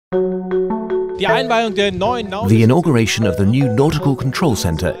The inauguration of the new Nautical Control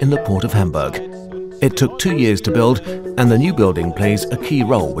Center in the Port of Hamburg. It took 2 years to build, and the new building plays a key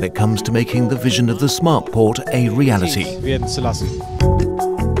role when it comes to making the vision of the smart port a reality.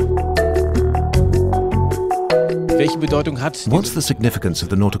 What's the significance of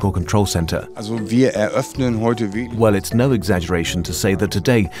the Nautical Control Center? Well, it's no exaggeration to say that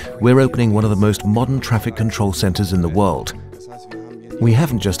today we're opening one of the most modern traffic control centers in the world. We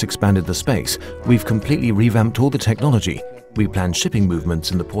haven't just expanded the space, we've completely revamped all the technology. We plan shipping movements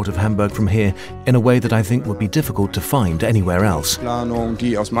in the Port of Hamburg from here in a way that I think would be difficult to find anywhere else. The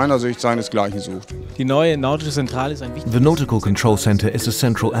Nautical Control Center is a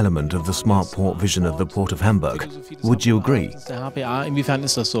central element of the smart port vision of the Port of Hamburg. Would you agree?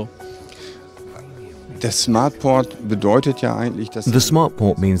 The smart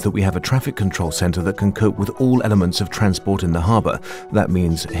port means that we have a traffic control center that can cope with all elements of transport in the harbour. That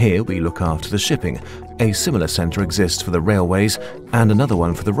means here we look after the shipping. A similar center exists for the railways and another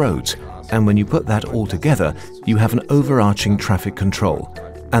one for the roads. And when you put that all together, you have an overarching traffic control.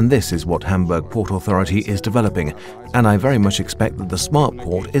 And this is what Hamburg Port Authority is developing. And I very much expect that the smart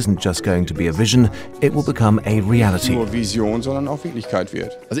port isn't just going to be a vision, it will become a reality.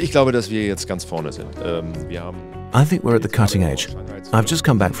 I think we're at the cutting edge. I've just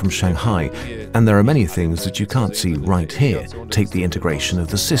come back from Shanghai, and there are many things that you can't see right here. Take the integration of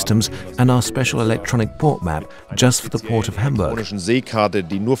the systems and our special electronic port map just for the Port of Hamburg.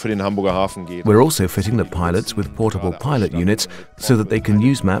 We're also fitting the pilots with portable pilot units so that they can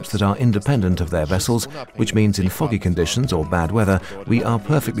use maps that are independent of their vessels, which means in foggy conditions or bad weather, we are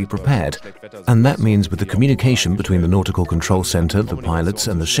perfectly prepared. And that means with the communication between the Nautical Control Center, the pilots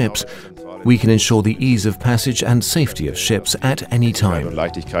and the ships, we can ensure the ease of passage and safety of ships at any time.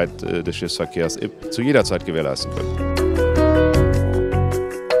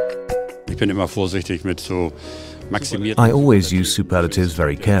 I always use superlatives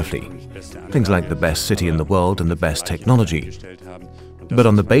very carefully. Things like the best city in the world and the best technology. But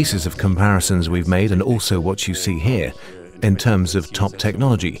on the basis of comparisons we've made and also what you see here, in terms of top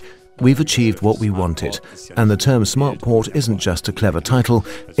technology, we've achieved what we wanted, and the term smart port isn't just a clever title,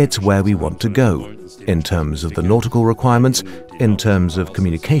 it's where we want to go, in terms of the nautical requirements, in terms of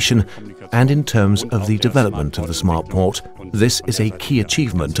communication, and in terms of the development of the smart port. This is a key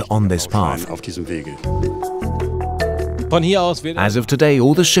achievement on this path. As of today,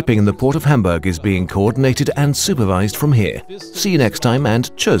 all the shipping in the Port of Hamburg is being coordinated and supervised from here. See you next time,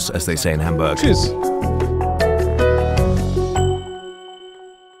 and tschüss, as they say in Hamburg. Tschüss.